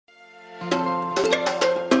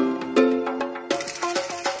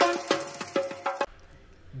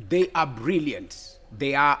They are brilliant.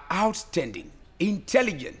 They are outstanding,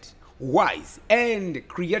 intelligent, wise, and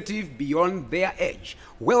creative beyond their age.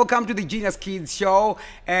 Welcome to the Genius Kids show,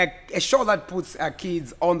 a show that puts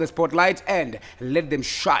kids on the spotlight and let them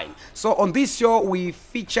shine. So on this show, we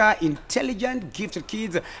feature intelligent, gifted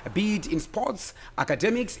kids, be it in sports,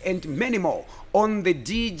 academics, and many more. On the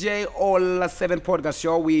DJ All 7 podcast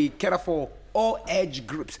show, we cater for all age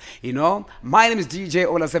groups. You know, my name is DJ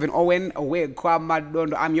Ola 7 Owen.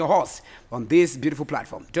 I'm your host on this beautiful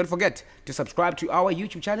platform. Don't forget to subscribe to our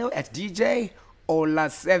YouTube channel at DJ Ola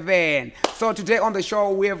 7. So today on the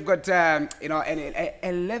show we've got an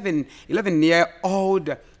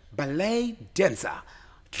 11-year-old ballet dancer.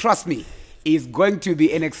 Trust me, it's going to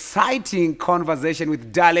be an exciting conversation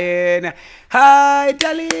with Darlene. Hi,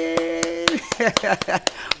 Darlene.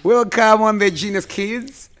 Welcome on the Genius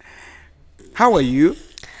Kids. How are you?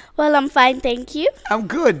 Well, I'm fine, thank you. I'm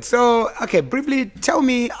good. So, okay, briefly tell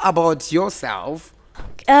me about yourself.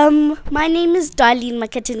 My name is Darlene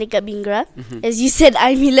Bingra. As you said,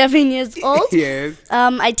 I'm 11 years old. Yes.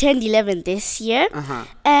 I turned 11 this year.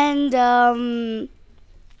 And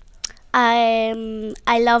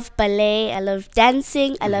I love ballet, I love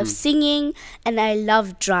dancing, I love singing, and I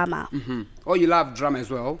love drama. Oh, you love drama as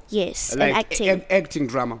well? Yes, Like and acting. Acting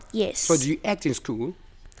drama? Yes. So do you act in school?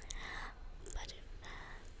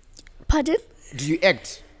 Pardon? Do you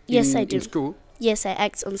act Yes, I do. in school? Yes, I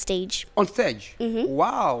act on stage. On stage?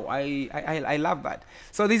 Wow, I love that.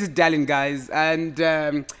 So this is Darlene, guys. And,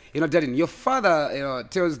 Darlene, your father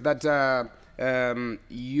tells that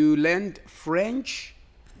you learned French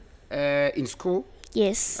in school.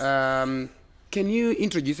 Yes. Can you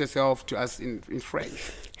introduce yourself to us in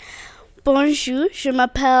French? Bonjour, je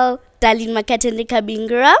m'appelle Darlene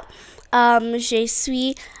Bingra. Je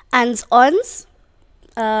suis hands-on.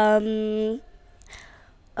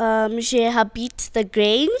 J'habite the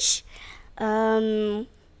Grange.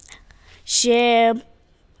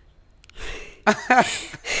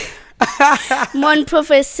 Mon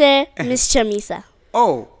professeur, Mr. Misa.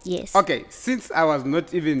 Oh. Yes. Okay, since I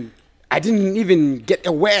didn't even get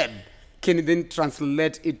a word, can you then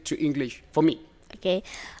translate it to English for me? Okay.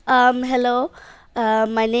 Hello.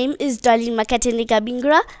 My name is Darlene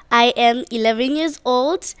Bingra. I am 11 years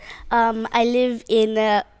old. I live in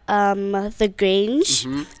the Grange,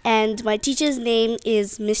 and my teacher's name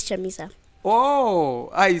is Mr. Misa. Oh,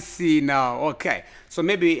 I see now. Okay. So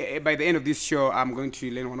maybe by the end of this show, I'm going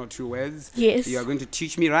to learn 1 or 2 words. Yes. You are going to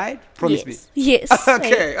teach me, right? Promise me. Yes.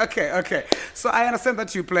 Okay. So I understand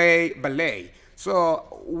that you play ballet. So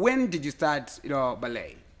when did you start,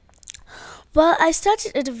 ballet? Well, I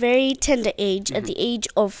started at a very tender age, at the age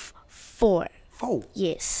of 4. 4?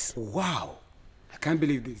 Yes. Wow. I can't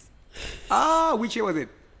believe this. Which year was it?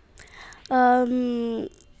 2015,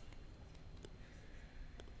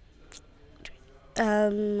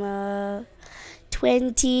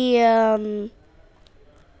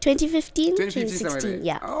 2015, 2016,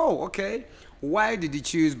 yeah. Oh, okay. Why did you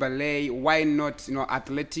choose ballet? Why not,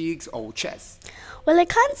 athletics or chess? Well, I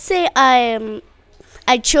can't say I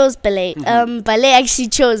chose ballet. Ballet actually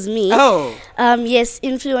chose me. Oh. Yes,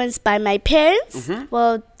 influenced by my parents.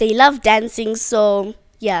 Well, they love dancing, so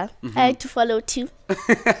yeah, I had to follow too.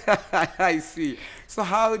 I see. So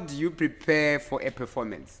how do you prepare for a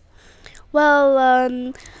performance?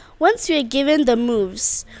 Well, once you're given the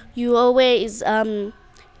moves, you always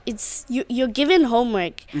you're given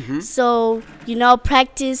homework. So you now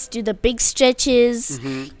practice, do the big stretches.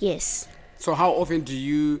 Yes. So how often do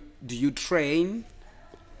you train?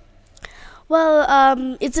 Well,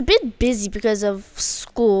 it's a bit busy because of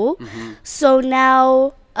school. So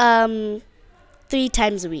now 3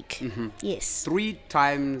 times a week. Yes. 3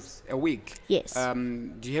 times a week? Yes.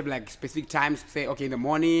 Do you have like specific times, say, okay, in the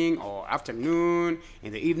morning or afternoon,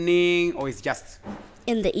 in the evening, or it's just?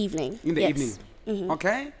 In the evening. In the evening.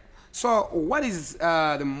 Okay. So what is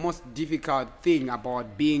the most difficult thing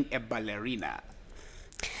about being a ballerina?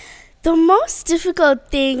 The most difficult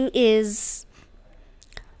thing is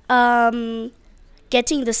getting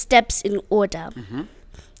the steps in order.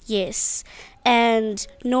 Yes. And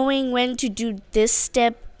knowing when to do this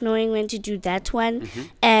step, knowing when to do that one,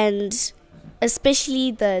 and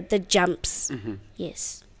especially the jumps.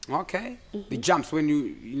 Yes. Okay. The jumps when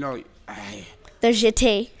you the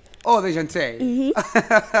jeté. Oh, the jeté.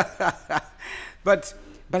 But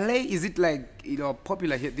ballet, is it like,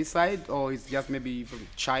 popular here this side, or it's just maybe from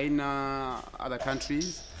China, other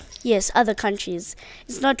countries? Yes, other countries.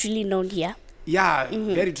 It's not really known here. Yeah,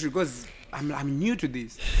 very true, because I'm new to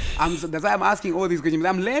this. That's why I'm asking all these questions.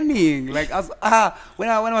 I'm learning. Like, when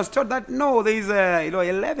I was taught that, no, there is a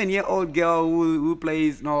 11-year-old girl who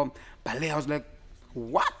plays ballet. I was like,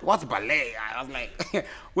 what? What's ballet? I was like,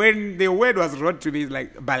 when the word was wrote to me, it's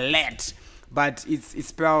like ballet, but it's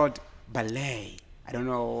spelled ballet. I don't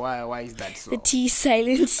know why is that so. The T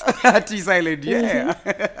silent. T silent, yeah.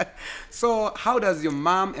 So how does your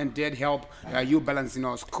mom and dad help you balance,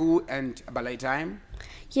 school and ballet time?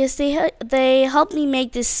 Yes, they help me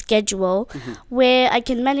make this schedule where I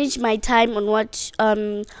can manage my time on when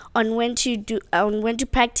to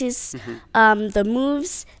practice the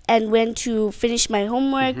moves and when to finish my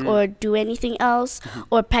homework or do anything else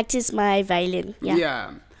or practice my violin. Yeah.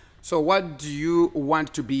 Yeah. So what do you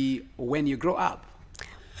want to be when you grow up?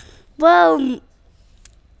 Well,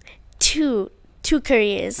 two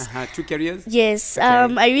careers. Two careers? Yes. Okay.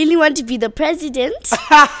 I really want to be the president.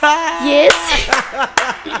 Yes.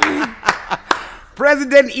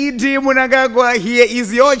 President E.D. Munangagwa, here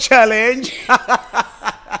is your challenge.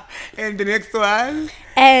 And the next one?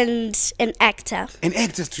 And an actor. An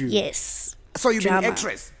actress too? Yes. So you've been Drama. an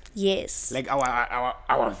actress? Yes. Like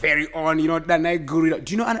our very own, Danai Gurira.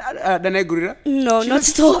 Do you know Danai Gurira? No, She's not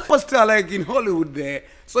a at all. superstar like in Hollywood there.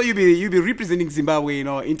 So you'll be representing Zimbabwe,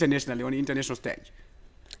 internationally on the international stage.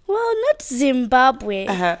 Well, not Zimbabwe.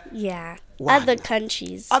 Yeah. What? Other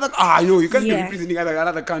countries. No, you can't be Yeah. representing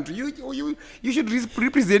another country. You should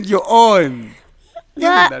represent your own.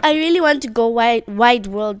 Well, I really want to go wide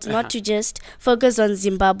world, not to just focus on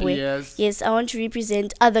Zimbabwe. Yes. Yes, I want to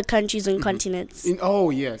represent other countries and continents.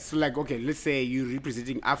 Yes. So like, okay, let's say you're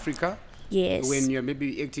representing Africa. Yes. When you're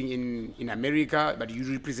maybe acting in America, but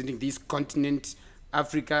you're representing this continent,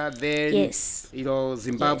 Africa, then Yes.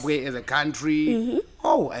 Zimbabwe as a country.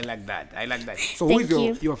 Oh, I like that. So Thank who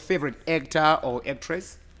you. is your favorite actor or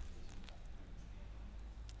actress?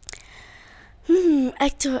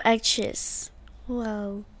 Actor or actress.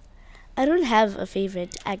 Well, I don't have a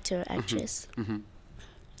favorite actor or actress.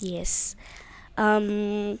 Yes.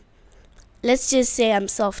 Let's just say I'm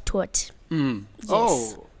self-taught. Yes.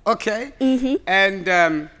 Oh, okay.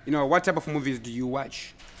 And what type of movies do you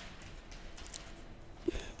watch?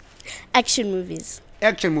 Action movies.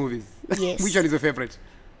 Action movies. Yes. Which one is your favorite?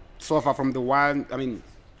 So far from the ones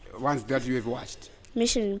that you have watched.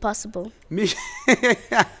 Mission Impossible.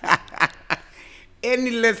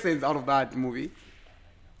 Any lessons out of that movie?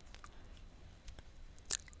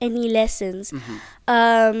 Any lessons?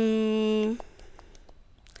 To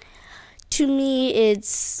me,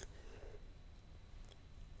 it's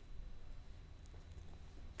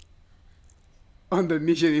On the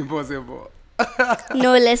Mission Impossible.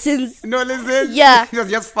 no lessons. No lessons? Yeah. It was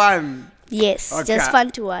just fun. Yes, Okay. just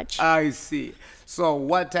fun to watch. I see. So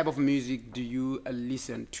what type of music do you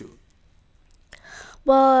listen to?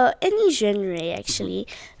 Well, any genre actually,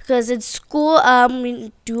 because at school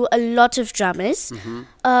we do a lot of dramas.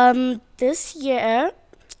 This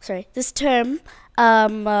term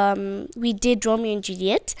we did Romeo and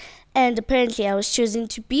Juliet, and apparently I was chosen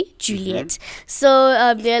to be Juliet.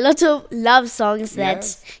 So there are a lot of love songs that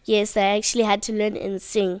that I actually had to learn and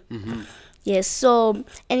sing. Yes, so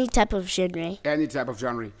any type of genre. Any type of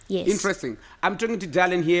genre. Yes. Interesting. I'm talking to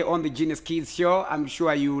Darlene here on the Genius Kids show. I'm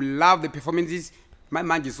sure you love the performances. My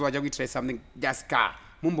man just watch. We try something. Just car.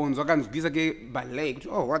 Ballet.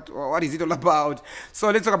 Oh, what is it all about? So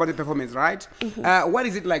let's talk about the performance, right? What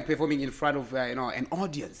is it like performing in front of an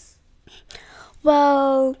audience?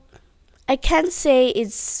 Well, I can't say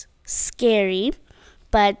it's scary,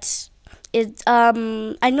 but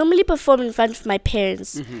I normally perform in front of my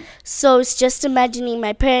parents. So it's just imagining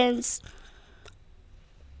my parents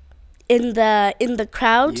in the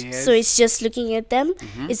crowd. Yes. So it's just looking at them.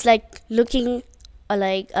 It's like looking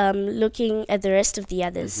at the rest of the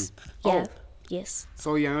others. Yeah. Oh. Yes.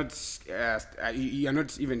 So you're not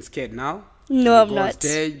even scared now? No, You I'm go on not.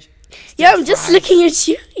 Stage Yeah, I'm just looking at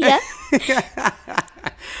you. Yeah.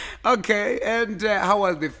 Okay, and how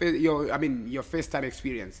was your first time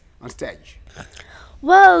experience on stage?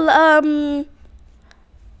 Well,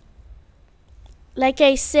 like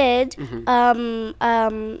I said,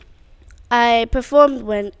 I performed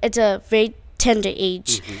when at a very tender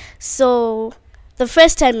age. So the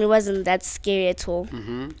first time it wasn't that scary at all.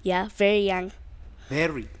 Yeah, very young.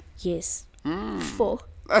 Very. Yes. 4.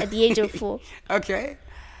 At the age of 4. Okay.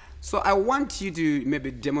 So I want you to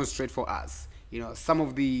maybe demonstrate for us, some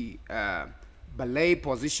of the ballet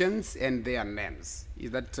positions and their names.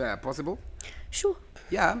 Is that possible? Sure.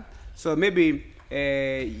 Yeah. So maybe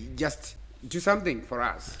just do something for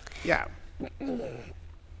us. Yeah.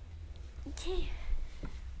 Okay.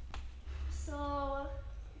 So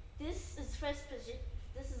this is first position.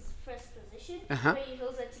 Where your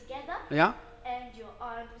heels are together. Yeah. And your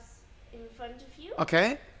arms in front of you.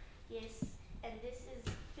 Okay. Yes. And this is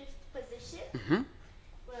fifth position.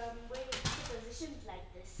 Where you positioned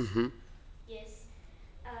Yes.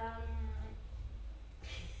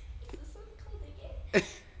 Is this one called again?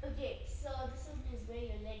 Okay, so this one is where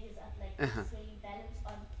your leg is up like this, where you balance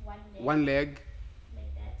on one leg.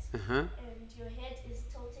 Like that. And your head is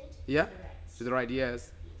tilted to the right. To the right,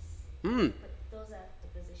 yes. Yes. But those are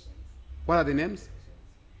the positions. What are the names?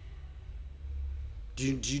 Do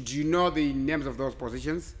you know the names of those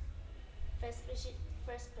positions? First position,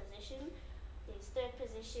 there's third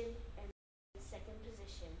position, and second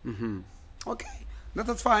position. Okay,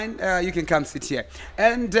 that's fine. You can come sit here.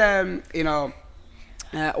 And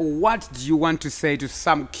what do you want to say to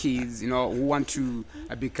some kids, who want to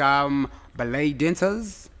become ballet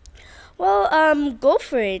dancers? Well, go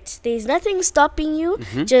for it. There's nothing stopping you.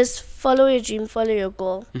 Just follow your dream, follow your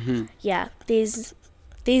goal. Yeah, there's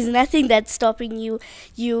nothing that's stopping you.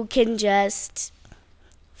 You can just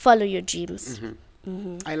follow your dreams.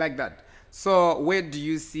 I like that. So where do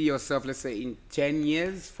you see yourself, let's say, in 10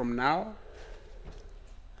 years from now?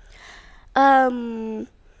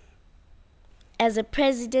 As a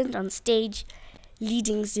president on stage,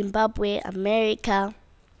 leading Zimbabwe, America.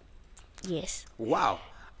 Yes. Wow.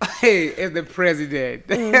 Hey, as the president.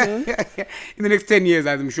 In the next 10 years,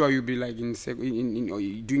 I'm sure you'll be like in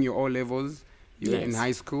doing your O levels. You're in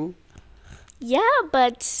high school. Yeah,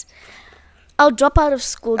 but I'll drop out of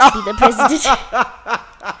school to be the president.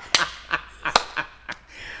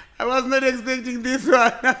 I was not expecting this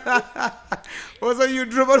one. Also, you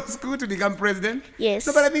drop out of school to become president? Yes.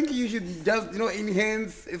 No, but I think you should just,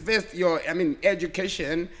 enhance first your,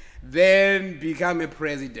 education, then become a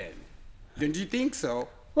president. Don't you think so?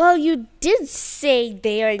 Well, you did say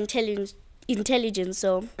they are intelligent,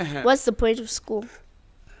 so what's the point of school?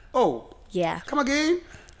 Oh. Yeah. Come again?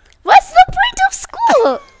 What's the point of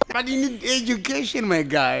school? But you need education, my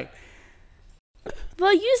guy.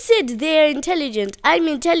 Well, you said they're intelligent. I'm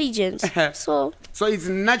intelligent. So it's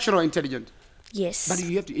natural intelligence. Yes. But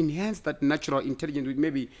you have to enhance that natural intelligence with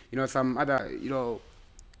maybe, some other,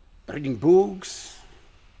 reading books.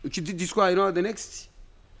 Which you did describe, the next.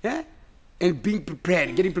 Yeah? And being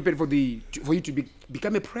prepared, getting prepared for you to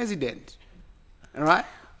become a president. All right?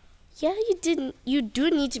 Yeah, you do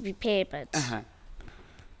need to prepare, but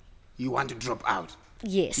you want to drop out.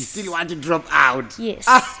 Yes. You still want to drop out. Yes.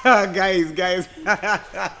 Guys. Guys,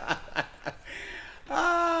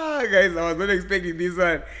 I was not expecting this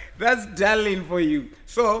one. That's Darlene for you.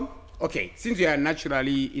 So, okay, since you are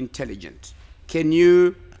naturally intelligent,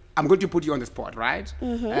 I'm going to put you on the spot, right?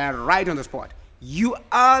 Right on the spot. You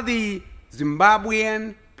are the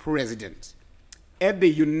Zimbabwean president at the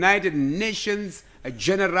United Nations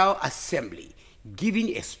General Assembly,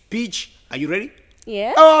 giving a speech. Are you ready?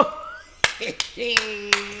 Yeah. Oh,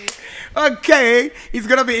 okay. It's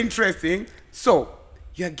gonna be interesting. So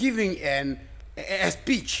you are giving a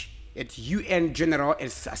speech at UN General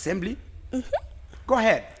Assembly. Go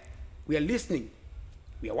ahead. We are listening.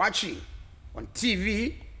 We are watching on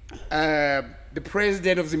TV. The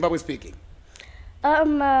president of Zimbabwe speaking.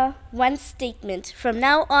 One statement. From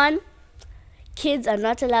now on, kids are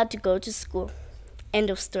not allowed to go to school. End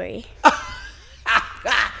of story.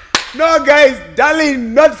 No, guys,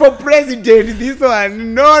 Darlene, not for president. This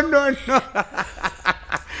one, no.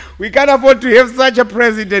 We can't afford to have such a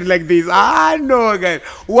president like this. No, guys.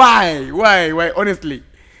 Why? Honestly.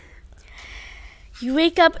 You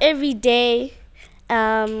wake up every day.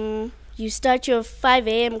 You start your 5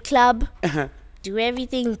 a.m. club. Do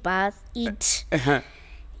everything, bath, eat.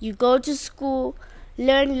 You go to school,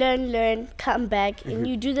 learn, come back, and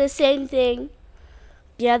you do the same thing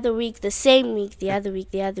the other week, the same week, the other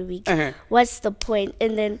week. What's the point?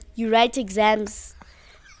 And then you write exams.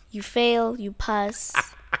 You fail, you pass.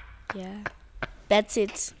 Yeah, that's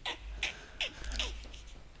it.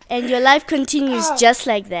 And your life continues just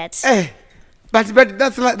like that. But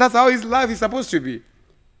that's how his life is supposed to be.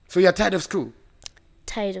 So you're tired of school?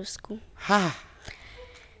 Tired of school.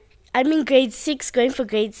 I'm in grade 6, going for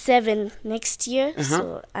grade 7 next year,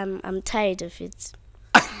 so I'm tired of it.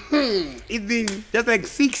 It's been just like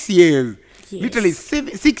 6 years. Yes. Literally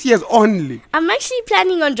 6 years only. I'm actually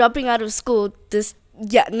planning on dropping out of school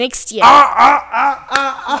next year.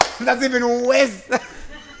 That's even worse.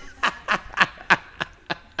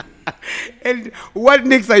 And what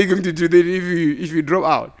next are you going to do then if you drop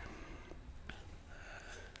out?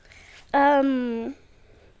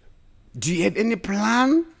 Do you have any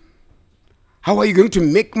plan? How are you going to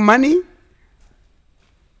make money?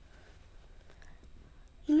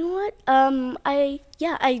 You know what? I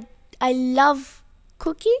love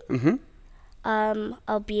cooking.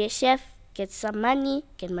 I'll be a chef, get some money,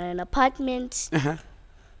 get my own apartment.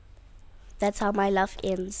 That's how my life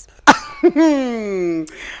ends.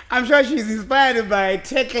 I'm sure she's inspired by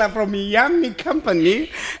Tekla from Yummy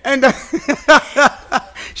Company. And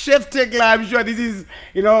Chef Tekla, I'm sure this is,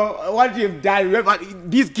 what you've done.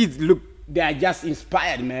 These kids, look, they are just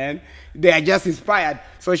inspired, man. They are just inspired.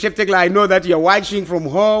 So Chef Tekla, I know that you're watching from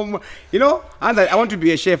home, and I want to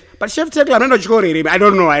be a chef. But Chef Tekla, I'm not sure. I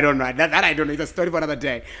don't know. That I don't know. It's a story for another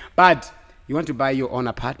day. But you want to buy your own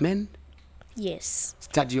apartment? Yes.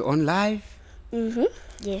 Start your own life?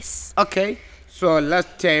 Yes. Okay. So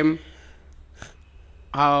last time,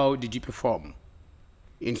 how did you perform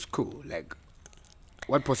in school? Like,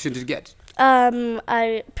 what position did you get?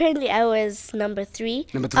 I was number 3.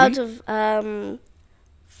 Number 3? Out of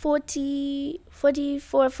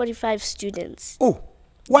 44, 45 students. Oh,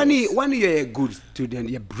 one you're a good student,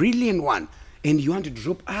 you're a brilliant one, and you want to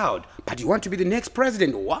drop out, but you want to be the next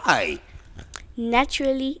president. Why?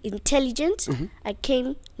 Naturally intelligent. I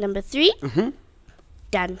came number 3.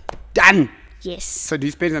 Done. Yes. So do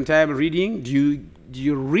you spend some time reading? Do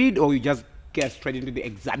you read, or you just get straight into the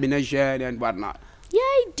examination and whatnot? Yeah,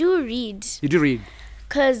 I do read. You do read?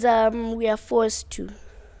 Because we are forced to.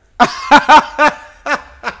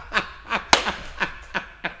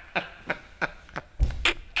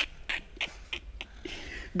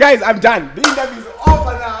 Guys, I'm done. The interview is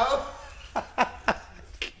over now.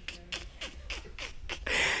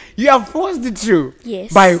 You are forced to?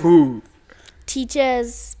 Yes. By who?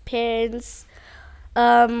 Teachers, parents,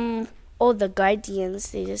 all the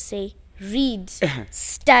guardians. They just say, read,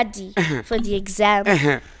 study for the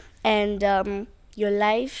exam, and your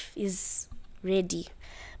life is ready.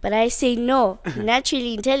 But I say no,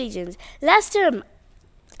 naturally intelligent. Last term,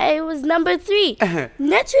 I was number 3,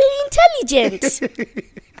 naturally intelligent.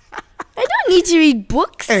 I don't need to read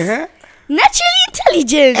books. Naturally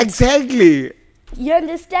intelligent. Exactly. You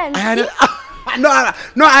understand? No,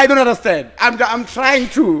 I don't understand. I'm trying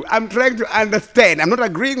to understand. I'm not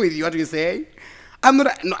agreeing with you what you say. I'm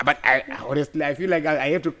not. No, but honestly, I feel like I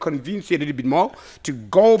have to convince you a little bit more to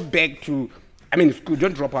go back to. School.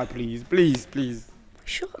 Don't drop out, please.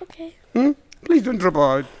 Sure. Okay. Please don't drop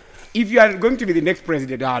out. If you are going to be the next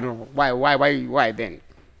president, no. Why then?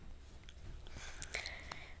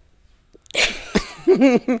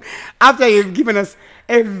 After you've given us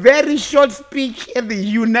a very short speech at the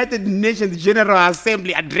United Nations General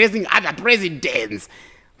Assembly addressing other presidents,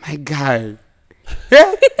 my guy,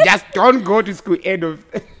 just don't go to school. End of.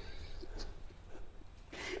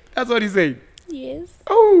 That's what he said. Yes.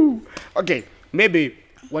 Oh, okay. Maybe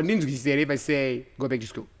what needs to be said if I say go back to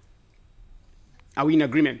school. Are we in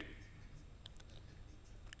agreement?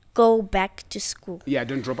 Go back to school. Yeah,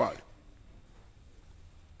 don't drop out.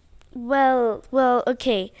 Well,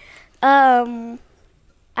 okay. I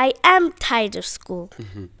am tired of school,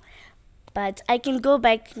 but I can go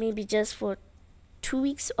back maybe just for 2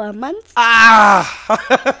 weeks or a month.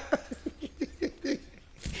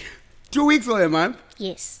 2 weeks or a month?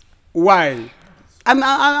 Yes. Why?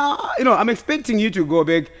 I'm expecting you to go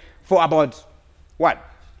back for about what?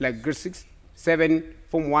 Like grade 6, 7,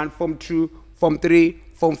 Form 1, Form 2, Form 3,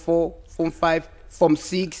 Form 4, Form 5, Form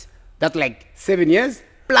 6. That's like 7 years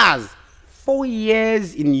plus 4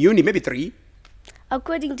 years in uni, maybe 3.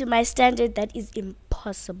 According to my standard, that is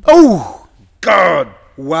impossible. Oh, God.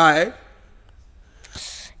 Why?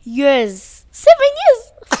 Years. 7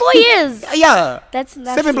 years. 4 years. Yeah. That's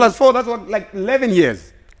nothing. 7 plus 4, that's what, like 11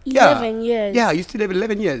 years. 11 years. Yeah, you still have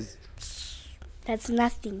 11 years. That's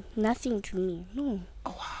nothing. Nothing to me. No.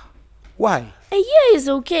 Oh, wow. Why? A year is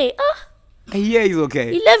okay. A year is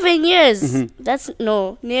okay. 11 years. That's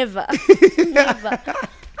no, never. Never.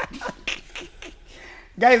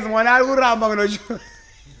 Guys,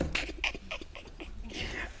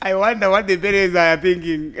 I wonder what the parents are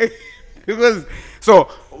thinking. Because, so,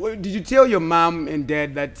 did you tell your mom and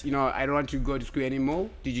dad that, I don't want to go to school anymore?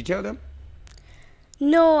 Did you tell them?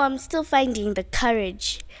 No, I'm still finding the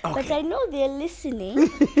courage. Okay. But I know they're listening.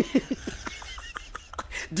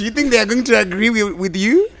 Do you think they are going to agree with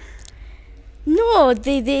you? No,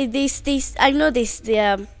 they I know they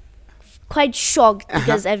are quite shocked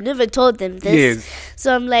because I've never told them this. Yes.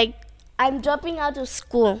 So I'm like, I'm dropping out of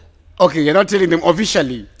school. Okay, you're not telling them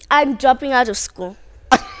officially. I'm dropping out of school.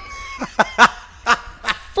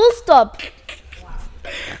 Full stop.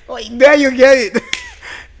 Oh, there you get it.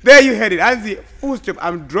 There you had it. I see. Full stop.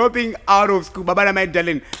 I'm dropping out of school. Baba, my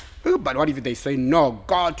darling. But what if they say no?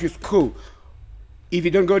 Go to school. If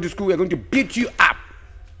you don't go to school, we're going to beat you up.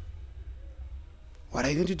 What are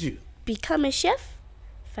you going to do? Become a chef.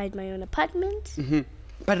 Find my own apartment.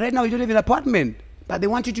 But right now you don't have an apartment. But they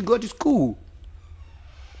want you to go to school.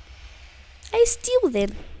 I steal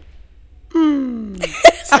them.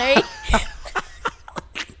 Sorry.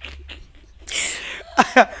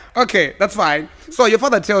 Okay, that's fine. So your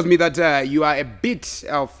father tells me that you are a bit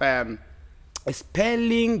of a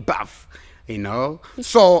spelling buff, you know.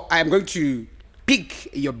 So I'm going to pick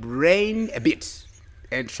your brain a bit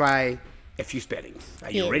and try a few spellings.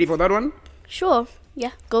 Are you ready for that one? Sure.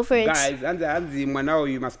 Yeah, go for it. Guys, anzi mwana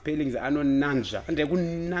you must spellings anonanja. Ande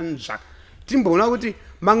kunanja. Timbona ukuthi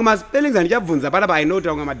mangama spellings andiyabvunza pala I know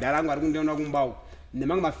ukuthi ngamadala anga ari kundiona kumbawo.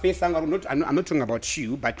 Nemangama face anga not I'm not talking about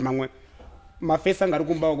you but mangwe my face anga ari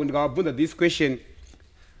kumbawo kundikabvunza this question.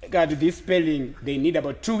 God, this spelling they need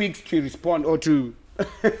about 2 weeks to respond or to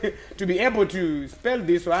to be able to spell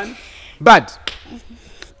this one. But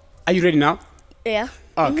are you ready now? Yeah.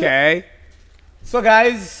 Okay. So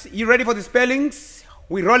guys, you ready for the spellings?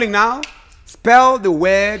 We're rolling now. Spell the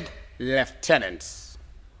word lieutenant.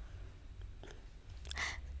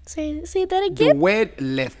 Say that again. The word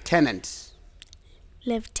lieutenant.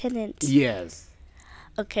 Lieutenant. Yes.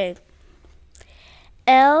 Okay.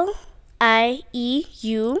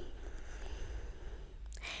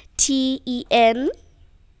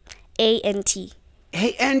 L-I-E-U-T-E-N-A-N-T.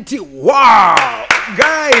 A-N-T. Wow.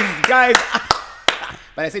 Guys.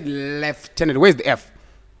 But I said lieutenant. Where's the F?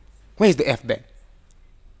 Where's the F there?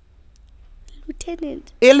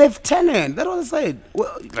 Lieutenant. A lieutenant. That's what I said.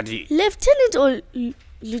 Well, Lieutenant or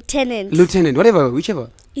lieutenant? Lieutenant. Whatever.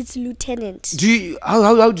 Whichever. It's lieutenant. Do you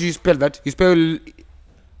how do you spell that? You spell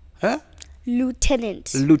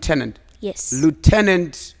Lieutenant. Lieutenant. Yes.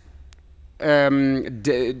 Lieutenant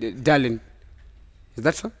Darlene. Is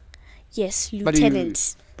that so? Yes,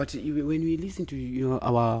 lieutenant. But when we listen to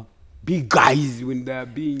our big guys when they're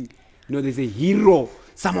being there's a hero,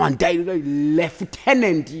 someone died,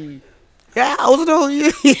 lieutenant. Yeah, I also know.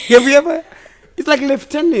 Have you ever? It's like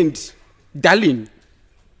Lieutenant Darlene.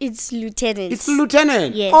 It's lieutenant. It's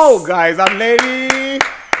lieutenant. Yes. Oh, guys, I'm ready.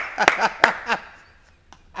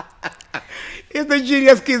 It's the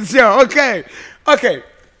Genius Kids show. Okay.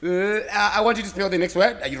 I want you to spell the next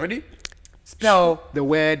word. Are you ready? Spell the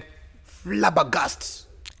word flabbergast.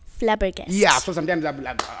 Flabbergast. Yeah. So sometimes I'm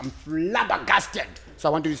flabbergasted. So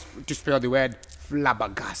I want you to spell the word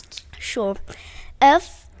flabbergast. Sure.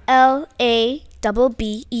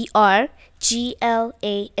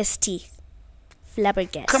 F-L-A-B-B-E-R-G-L-A-S-T.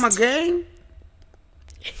 Flabbergast. Come again.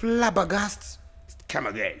 Flabbergast. Come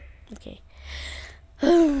again. Okay.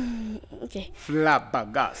 Okay.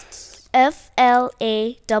 Flabbergast.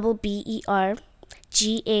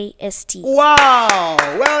 F-L-A-B-B-E-R-G-A-S-T. Wow!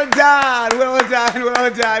 Well done,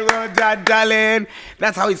 Darlene.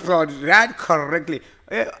 That's how it's spelled, right? Correctly.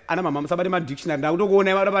 Ana mama somebody my dictionary. Now don't go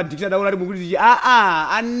never about dictionary.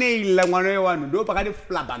 I nail one. Do pakati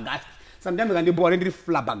flabbergast. Sometimes I get bored and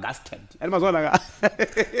flabbergasted.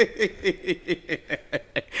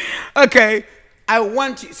 Okay, I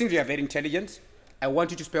want you, since you are very intelligent, I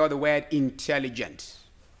want you to spell the word intelligent.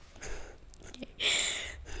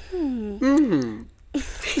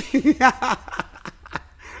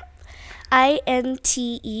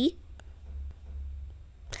 I-N-T-E-L-L-I-G-E-N-T.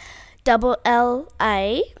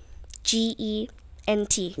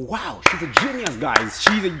 Wow, she's a genius, guys.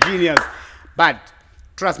 She's a genius. But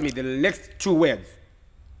trust me, the next two words,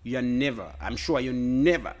 I'm sure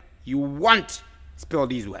you won't spell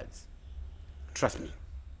these words. Trust me.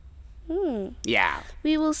 Yeah.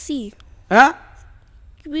 We will see. Huh?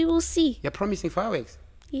 We will see. You're promising fireworks?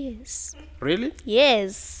 Yes. Really?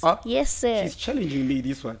 Yes. Yes, sir. She's challenging me,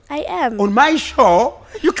 this one. I am. On my show?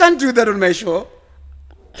 You can't do that on my show.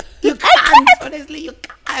 You can't. Honestly, you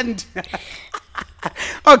can't.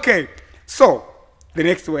 Okay. So, the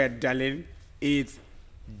next word, Darlene, is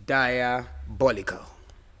diabolical.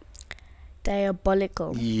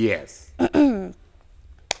 Diabolical. Yes.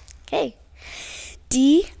 Okay.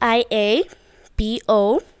 D-I-A-B-O-L-I-C-A-L.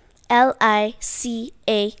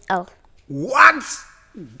 What?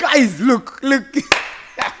 Guys, look. Guys.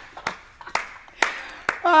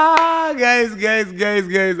 I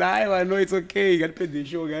know it's okay. You got to pay the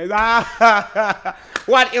show, guys.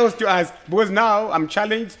 What else to ask? Because now I'm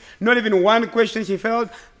challenged. Not even one question she failed.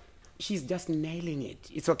 She's just nailing it.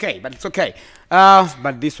 It's okay, but it's okay.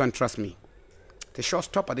 But this one, trust me. The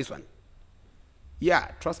showstopper, this one.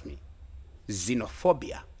 Yeah, trust me.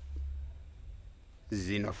 Xenophobia.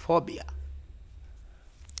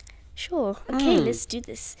 Sure. Okay, let's do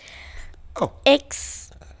this. Oh. X.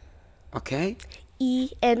 Okay.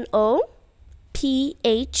 E-N-O-P-H-O-B-I-A.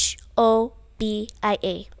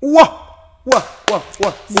 What?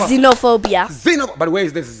 Xenophobia. But where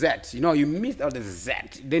is the Z? You missed out the Z.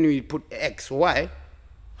 Then we put X. Why?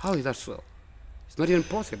 How is that so? It's not even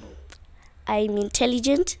possible. I'm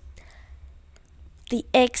intelligent. The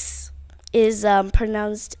X is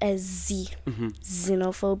pronounced as Z.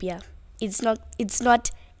 Xenophobia. It's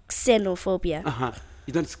not xenophobia.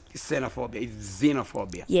 It's not xenophobia, it's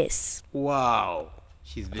xenophobia. Yes. Wow.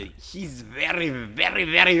 She's very, very,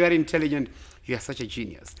 very, very intelligent. You are such a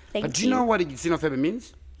genius. Thank do you know what xenophobia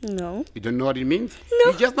means? No. You don't know what it means?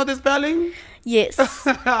 No. You just know the spelling? Yes.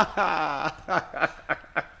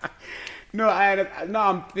 No,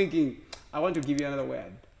 I'm thinking. I want to give you another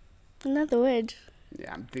word. Another word.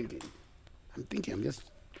 Yeah, I'm thinking.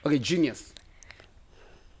 Okay, genius.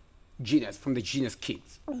 Genius, from the Genius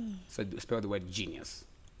Kids. So spell the word genius.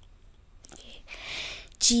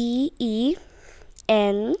 Genius.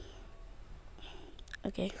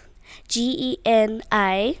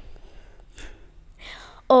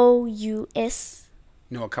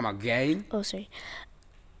 No, come again. Oh, sorry.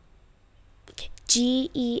 Okay.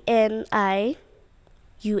 Genius.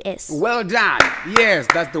 Well done. Yes,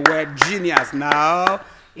 that's the word genius. Now,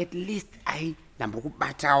 at least I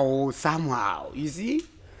better somehow. You see?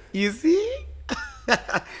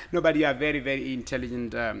 No, but you are very, very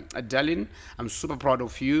intelligent, Darlene. I'm super proud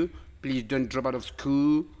of you. Please don't drop out of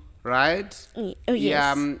school, right? Oh,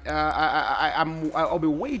 yes. Yeah. I'll be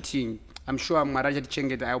waiting. I'm sure Maraja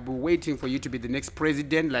Chengeta, I'll be waiting for you to be the next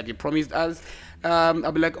president, like you promised us.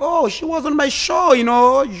 I'll be like, oh, she was on my show,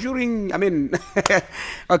 during.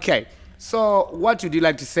 Okay. So, what would you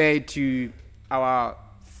like to say to your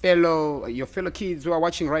fellow kids who are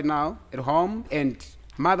watching right now at home, and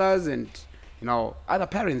mothers and other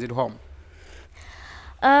parents at home?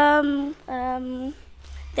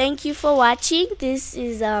 Thank you for watching. This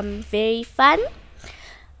is very fun.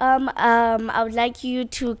 I would like you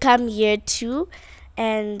to come here too,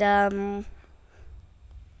 and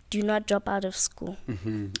do not drop out of school.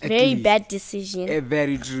 Very bad decision.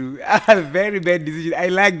 Very true. Very bad decision. I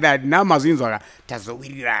like that. Now,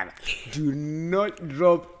 do not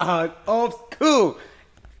drop out of school.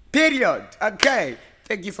 Period. Okay.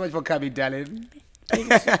 Thank you so much for coming, Darlene.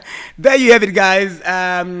 There you have it, guys.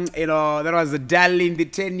 That was Darlene, the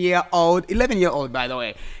 11-year-old, by the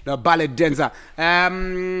way, the ballet dancer.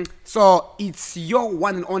 So it's your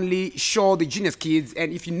one and only show, the Genius Kids.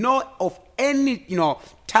 And if you know of any,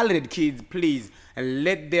 talented kids, please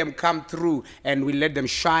let them come through, and we let them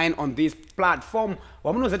shine on this platform.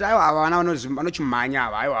 Please.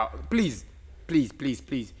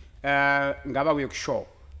 Ngaba we show.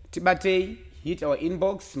 Tibate. Hit our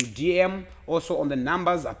inbox, DM, also on the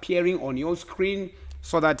numbers appearing on your screen,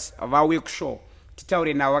 so that our week show.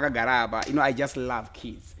 I just love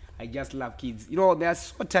kids. They are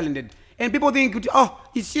so talented. And people think, oh,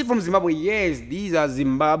 is she from Zimbabwe? Yes, these are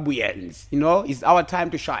Zimbabweans. It's our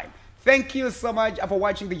time to shine. Thank you so much for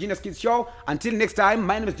watching the Genius Kids Show. Until next time,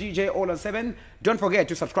 my name is DJ Ola7. Don't forget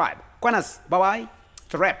to subscribe. Kwanas, bye-bye.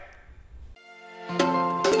 It's a wrap.